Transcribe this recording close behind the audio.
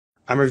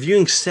I'm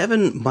reviewing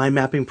 7 mind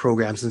mapping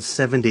programs in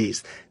 7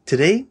 days.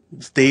 Today,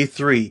 it's day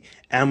 3,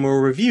 and we're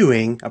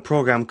reviewing a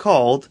program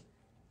called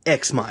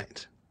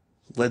XMind.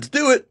 Let's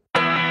do it!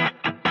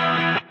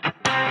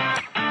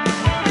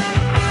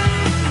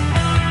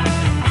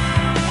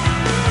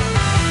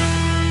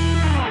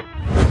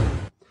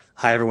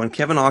 Hi everyone,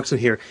 Kevin Oxen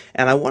here,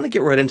 and I want to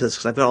get right into this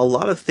because I've got a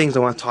lot of things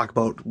I want to talk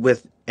about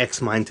with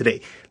XMind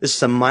today. This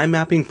is a mind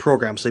mapping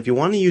program, so if you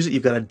want to use it,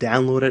 you've got to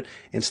download it,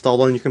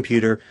 install it on your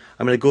computer.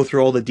 I'm going to go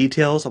through all the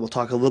details. I will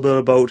talk a little bit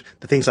about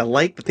the things I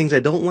like, the things I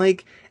don't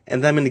like,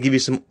 and then I'm going to give you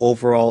some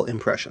overall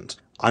impressions.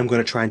 I'm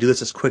going to try and do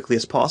this as quickly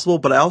as possible,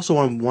 but I also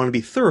want to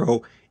be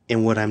thorough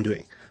in what I'm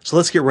doing. So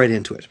let's get right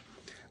into it.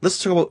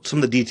 Let's talk about some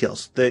of the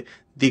details. The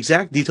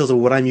exact details of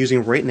what I'm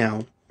using right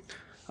now.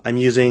 I'm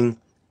using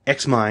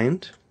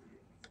XMind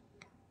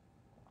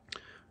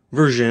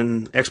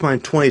version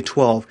XMind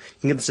 2012. You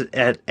can get this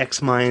at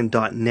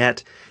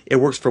xmind.net. It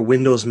works for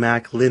Windows,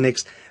 Mac,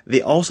 Linux. They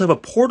also have a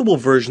portable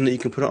version that you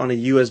can put on a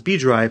USB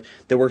drive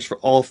that works for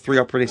all 3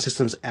 operating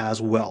systems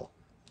as well.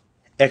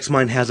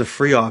 XMind has a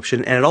free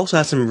option, and it also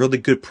has some really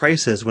good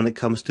prices when it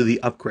comes to the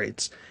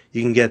upgrades.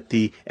 You can get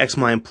the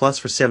XMind Plus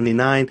for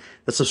 $79,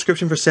 the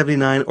subscription for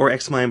 $79, or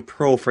XMind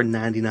Pro for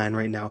 $99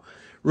 right now.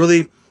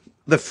 Really,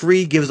 the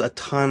free gives a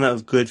ton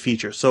of good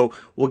features, so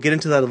we'll get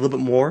into that a little bit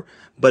more,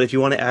 but if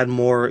you want to add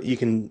more, you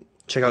can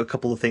check out a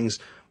couple of things.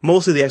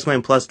 Mostly the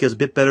XMind Plus gives a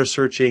bit better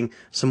searching,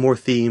 some more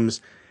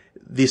themes.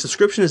 The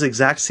subscription is the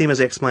exact same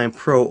as XMind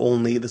Pro,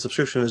 only the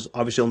subscription is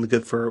obviously only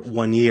good for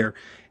 1 year,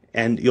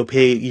 and you'll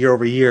pay year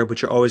over year,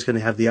 but you're always going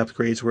to have the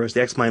upgrades, whereas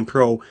the XMind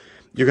Pro,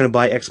 you're going to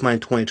buy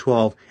XMind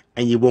 2012,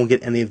 and you won't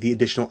get any of the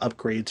additional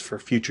upgrades for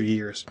future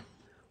years.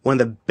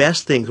 One of the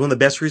best things, one of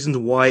the best reasons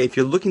why, if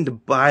you're looking to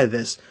buy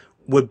this,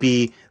 would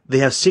be they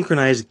have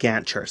synchronized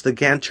Gantt charts. The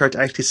Gantt charts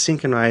actually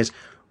synchronize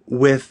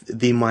with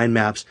the mind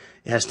maps.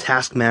 It has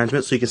task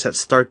management, so you can set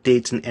start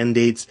dates and end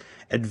dates,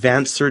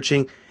 advanced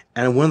searching,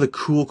 and one of the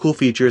cool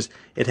features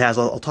it has,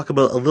 I'll talk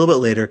about a little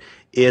bit later,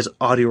 is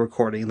audio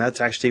recording, and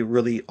that's actually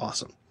really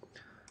awesome.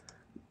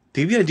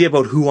 To give you an idea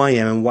about who I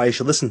am and why you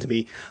should listen to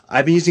me,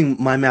 I've been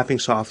using mind mapping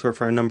software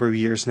for a number of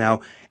years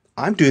now.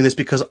 I'm doing this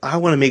because I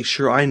want to make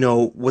sure I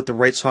know what the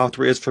right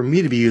software is for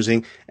me to be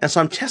using, and so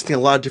I'm testing a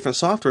lot of different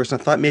softwares,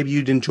 and I thought maybe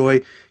you'd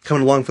enjoy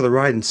coming along for the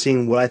ride and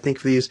seeing what I think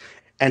of these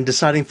and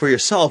deciding for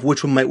yourself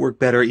which one might work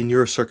better in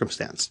your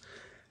circumstance.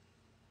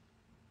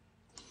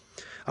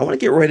 I want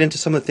to get right into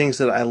some of the things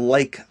that I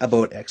like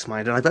about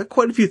XMind, and I've got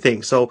quite a few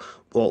things, so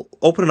we'll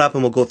open it up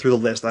and we'll go through the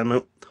list. I'm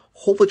going to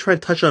hopefully try to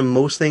touch on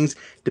most things.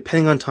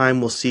 Depending on time,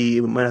 we'll see.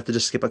 We might have to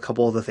just skip a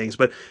couple of the things,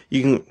 but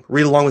you can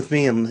read along with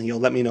me and you'll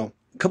let me know.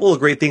 A couple of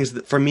great things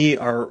that for me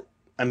are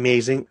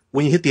amazing.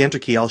 When you hit the enter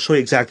key, I'll show you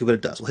exactly what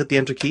it does. We'll hit the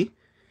enter key.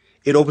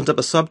 It opens up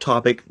a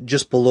subtopic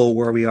just below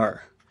where we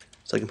are.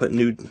 So I can put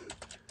new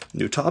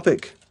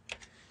topic.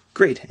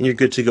 Great, and you're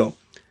good to go.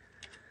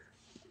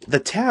 The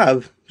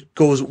tab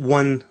goes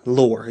one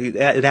lower. It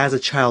adds a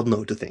child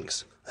node to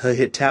things. I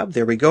hit tab,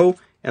 there we go,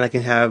 and I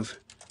can have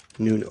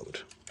new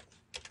node.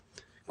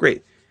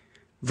 Great.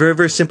 Very,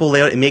 very simple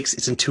layout.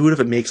 It's intuitive.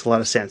 It makes a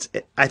lot of sense.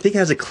 I think it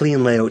has a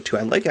clean layout too.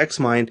 I like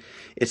XMind.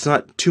 It's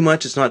not too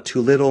much. It's not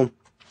too little.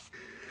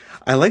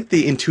 I like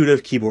the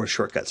intuitive keyboard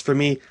shortcuts. For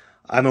me,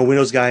 I'm a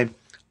Windows guy.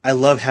 I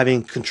love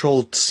having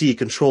Control C,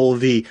 Control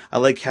V. I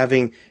like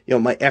having,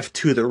 my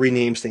F2 that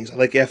renames things. I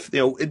like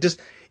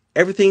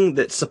everything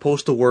that's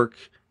supposed to work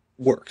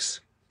works.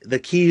 The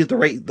keys,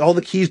 all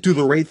the keys do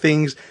the right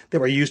things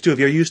that we're used to. If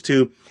you're used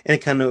to any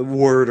kind of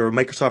Word or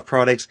Microsoft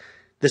products,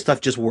 this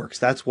stuff just works.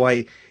 That's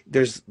why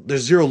there's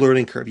zero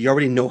learning curve. You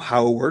already know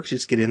how it works. You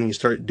just get in and you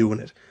start doing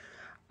it.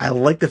 I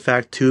like the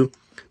fact too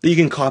that you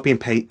can copy and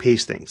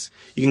paste things.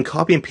 You can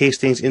copy and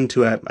paste things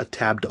into a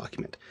tab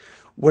document.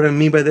 What I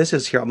mean by this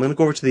is here, I'm going to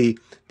go over to the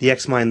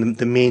XMind,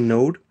 the main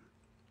node.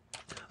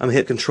 I'm going to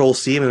hit Control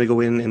C. I'm going to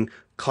go in and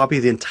copy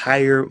the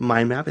entire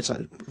mind map. It's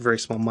a very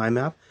small mind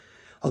map.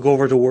 I'll go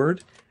over to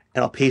Word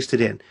and I'll paste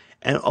it in.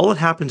 And all that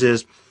happens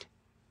is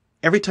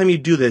every time you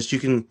do this, you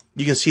can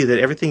see that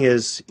everything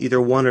is either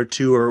 1 or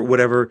 2 or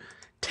whatever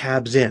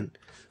tabs in.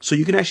 So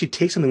you can actually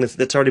take something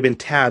that's already been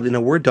tabbed in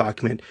a Word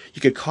document. You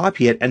could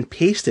copy it and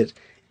paste it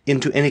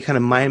into any kind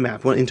of mind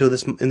map, into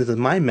the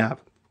mind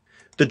map.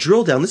 The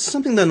drill down, this is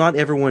something that not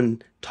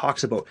everyone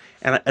talks about.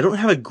 And I don't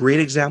have a great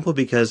example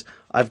because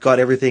I've got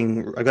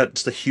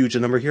just a huge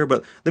number here,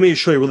 but let me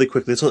just show you really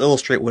quickly. This will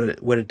illustrate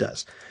what it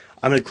does.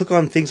 I'm going to click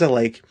on things I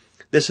like.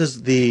 I'm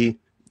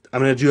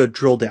going to do a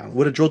drill down.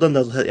 What a drill down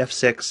does, I'll hit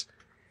F6,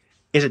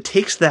 is it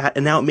takes that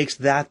and now it makes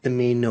that the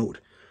main node.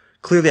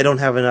 Clearly I don't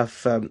have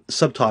enough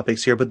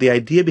subtopics here, but the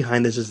idea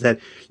behind this is that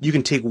you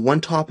can take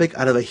one topic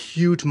out of a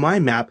huge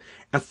mind map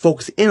and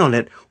focus in on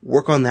it,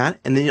 work on that,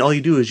 and then all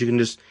you do is you can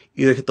just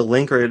either hit the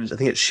link or I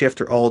think it's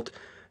Shift or Alt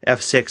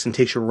F6 and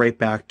takes you right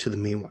back to the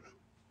main one.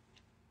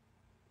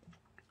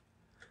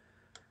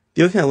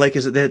 The other thing I like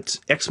is that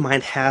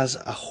XMind has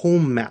a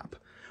home map.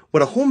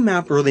 What a home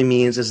map really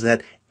means is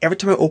that every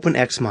time I open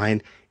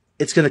XMind,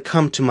 it's going to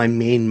come to my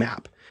main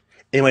map.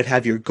 It might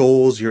have your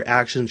goals, your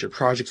actions, your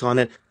projects on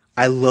it.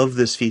 I love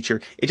this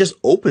feature. It just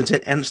opens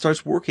it and it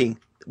starts working.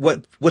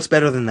 What's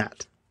better than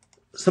that?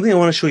 Something I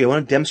want to show you, I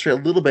want to demonstrate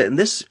a little bit, and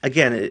this,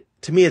 again,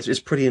 to me, it's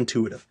pretty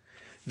intuitive.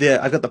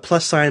 I've got the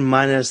plus sign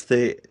minus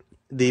the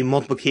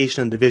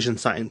multiplication and division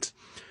signs.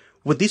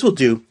 What these will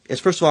do is,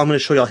 first of all, I'm going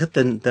to show you, I'll hit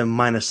the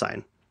minus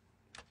sign.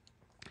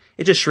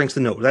 It just shrinks the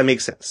node. That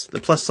makes sense. The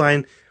plus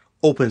sign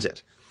opens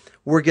it.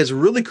 Where it gets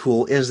really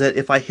cool is that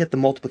if I hit the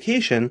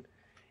multiplication,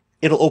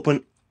 it'll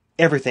open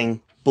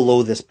everything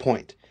below this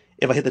point.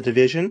 If I hit the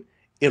division,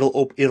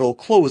 it'll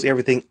close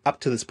everything up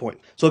to this point.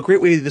 So a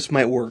great way this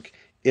might work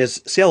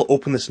is, say I'll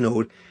open this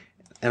node,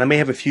 and I may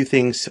have a few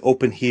things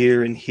open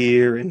here and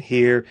here and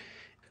here.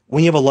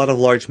 When you have a lot of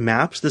large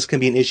maps, this can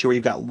be an issue where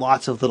you've got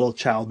lots of little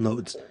child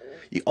nodes.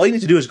 All you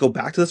need to do is go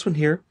back to this one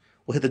here.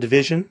 We'll hit the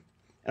division,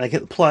 and I hit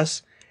the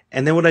plus,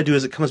 and then what I do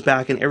is it comes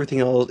back and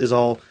everything else is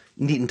all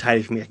neat and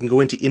tidy for me. I can go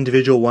into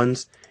individual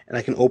ones, and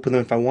I can open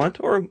them if I want,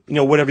 or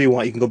whatever you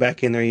want. You can go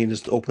back in there and you can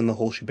just open the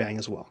whole shebang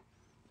as well.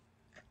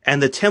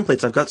 And the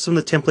templates, I've got some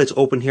of the templates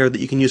open here that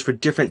you can use for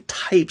different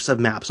types of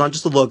maps. Not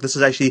just a look, this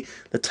is actually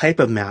the type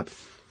of map.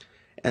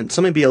 And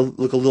some may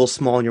look a little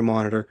small on your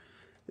monitor.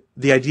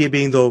 The idea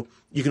being, though,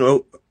 you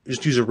can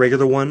just use a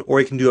regular one,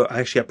 or you can do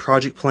actually a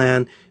project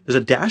plan. There's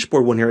a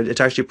dashboard one here. It's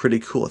actually pretty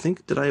cool. I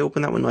think, did I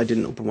open that one? No, I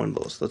didn't open one of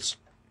those.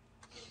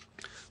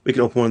 We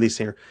can open one of these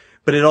here.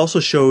 But it also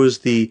shows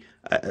the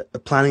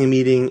planning a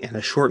meeting and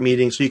a short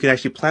meeting. So you can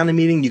actually plan a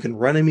meeting, you can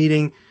run a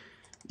meeting,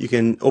 you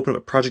can open up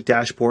a project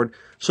dashboard.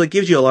 So it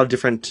gives you a lot of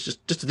different,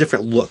 just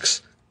different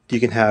looks you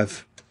can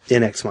have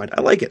in XMind.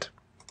 I like it.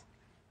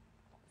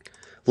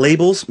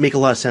 Labels make a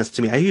lot of sense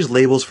to me. I use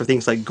labels for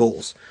things like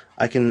goals.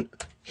 I can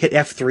hit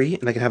F3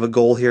 and I can have a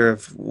goal here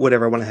of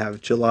whatever I want to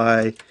have,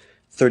 July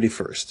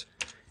 31st.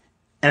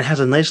 And it has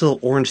a nice little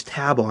orange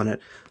tab on it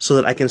so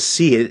that I can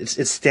see it.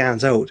 It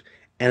stands out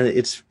and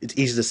it's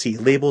easy to see.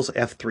 Labels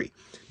F3.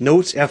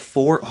 Notes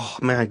F4. Oh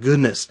my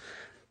goodness.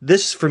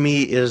 This for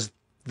me is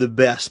the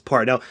best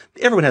part. Now,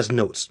 everyone has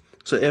notes.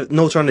 So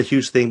notes aren't a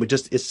huge thing, but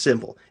it's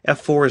simple.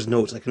 F4 is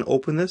notes. I can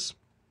open this.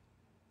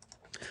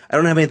 I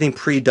don't have anything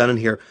pre-done in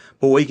here,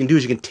 but what you can do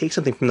is you can take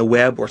something from the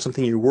web or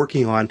something you're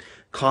working on,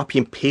 copy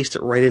and paste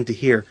it right into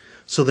here,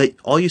 so that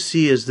all you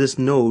see is this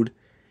node,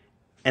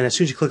 and as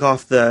soon as you click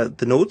off the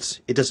notes,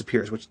 it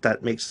disappears, which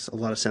that makes a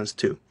lot of sense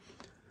too.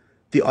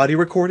 The audio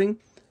recording,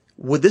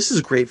 what this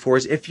is great for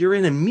is if you're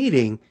in a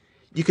meeting,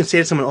 you can say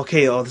to someone,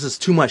 okay, this is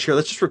too much here,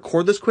 let's just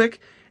record this quick,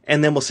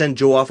 and then we'll send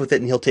Joe off with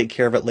it and he'll take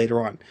care of it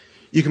later on.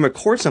 You can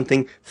record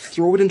something,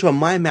 throw it into a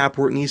mind map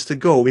where it needs to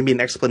go, maybe an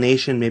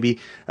explanation, maybe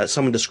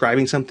someone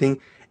describing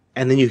something,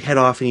 and then you head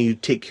off and you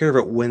take care of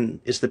it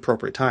when it's the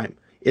appropriate time.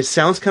 It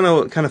sounds kind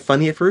of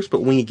funny at first,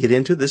 but when you get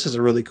into it, this is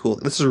really,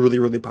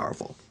 really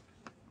powerful.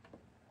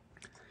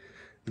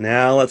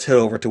 Now let's head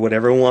over to what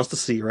everyone wants to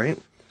see, right?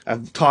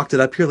 I've talked it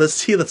up here. Let's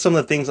see some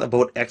of the things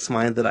about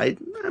XMind that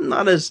I'm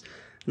not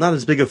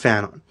as big a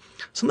fan on.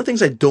 Some of the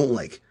things I don't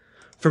like.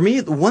 For me,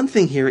 the one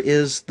thing here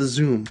is the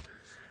zoom.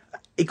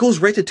 It goes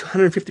right to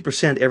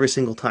 250% every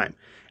single time.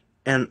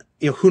 And,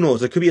 who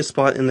knows? There could be a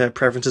spot in the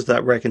preferences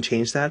where I can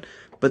change that,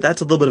 but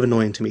that's a little bit of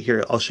annoying to me.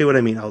 Here, I'll show you what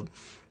I mean. I've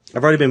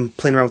already been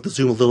playing around with the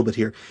zoom a little bit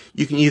here.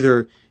 You can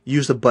either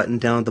use the button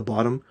down at the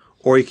bottom,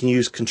 or you can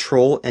use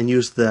Control and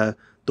use the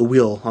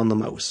wheel on the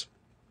mouse.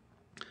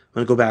 I'm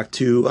going to go back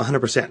to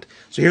 100%.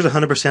 So here's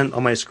 100%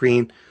 on my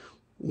screen.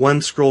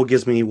 One scroll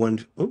gives me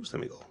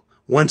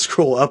one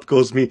scroll up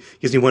gives me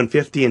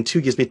 150, and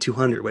 2 gives me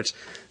 200, which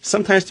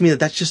sometimes to me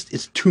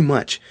it's too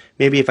much.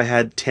 Maybe if I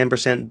had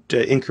 10%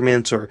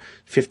 increments or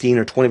 15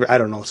 or 20, I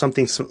don't know,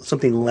 something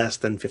less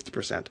than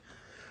 50%.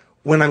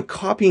 When I'm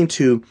copying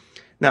to,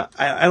 now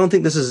I don't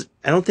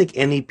think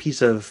any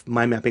piece of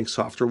mind mapping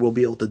software will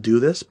be able to do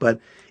this, but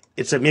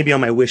it's maybe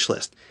on my wish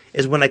list,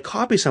 is when I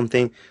copy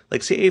something,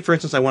 like say for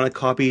instance I want to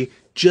copy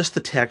just the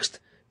text,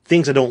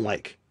 things I don't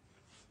like.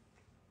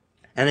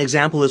 An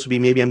example of this would be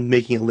maybe I'm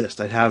making a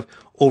list. I'd have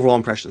overall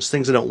impressions,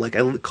 things I don't like.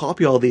 I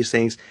copy all these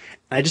things,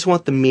 and I just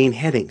want the main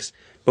headings.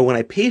 But when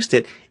I paste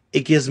it,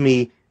 it gives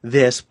me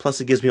this,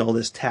 plus it gives me all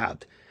this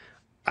tabbed.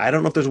 I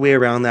don't know if there's a way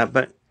around that,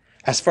 but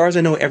as far as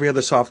I know, every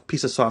other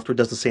piece of software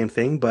does the same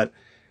thing, but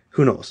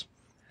who knows?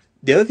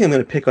 The other thing I'm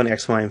going to pick on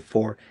XMind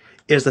for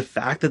is the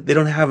fact that they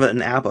don't have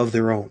an app of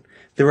their own.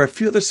 There are a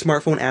few other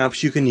smartphone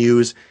apps you can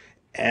use,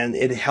 and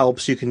it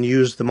helps. You can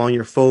use them on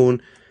your phone,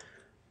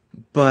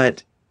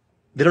 but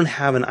they don't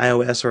have an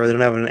iOS or they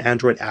don't have an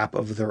Android app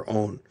of their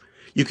own.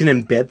 You can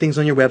embed things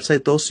on your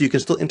website though, so you can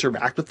still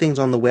interact with things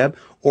on the web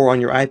or on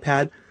your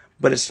iPad,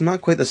 but it's not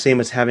quite the same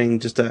as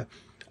having just an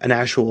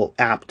actual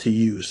app to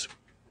use.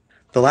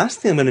 The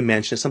last thing I'm going to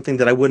mention is something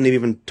that I wouldn't have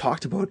even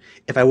talked about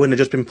if I wouldn't have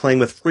just been playing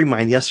with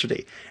XMind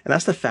yesterday, and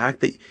that's the fact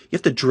that you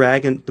have to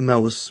drag the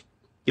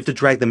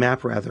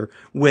map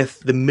with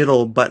the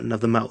middle button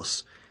of the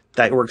mouse.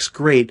 That works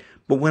great.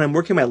 But when I'm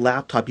working on my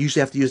laptop, you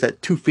usually have to use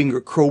that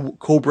 2-finger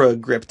cobra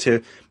grip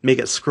to make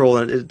it scroll,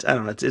 and I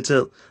don't know, it's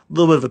a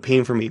little bit of a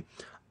pain for me.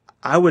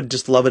 I would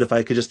just love it if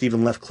I could just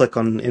even left click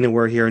on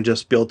anywhere here and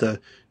just be able to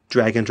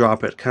drag and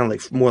drop it, kind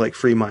of more like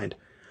XMind.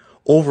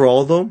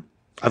 Overall though,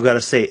 I've got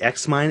to say,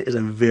 XMind is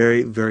a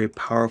very, very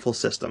powerful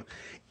system.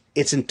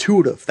 It's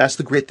intuitive. That's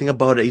the great thing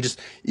about it.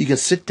 You can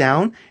sit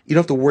down. You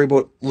don't have to worry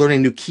about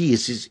learning new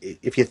keys.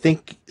 If you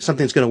think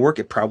something's going to work,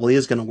 it probably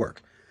is going to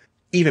work.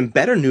 Even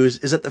better news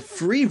is that the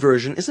free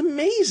version is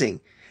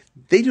amazing.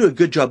 They do a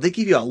good job. They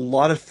give you a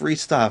lot of free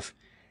stuff.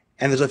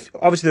 And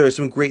obviously there are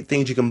some great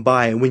things you can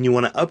buy when you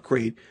want to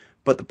upgrade,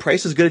 but the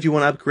price is good if you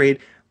want to upgrade,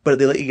 but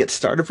they let you get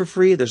started for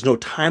free. There's no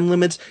time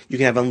limits. You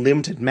can have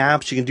unlimited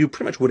maps. You can do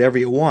pretty much whatever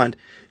you want.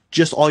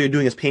 Just all you're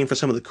doing is paying for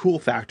some of the cool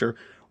factor,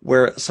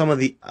 where some of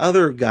the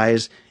other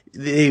guys,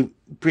 they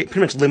pretty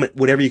much limit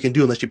whatever you can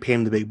do unless you pay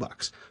them the big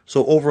bucks.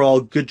 So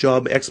overall, good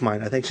job,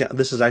 XMind. I think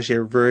this is actually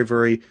a very,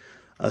 very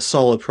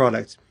solid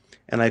product,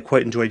 and I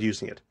quite enjoyed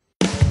using it.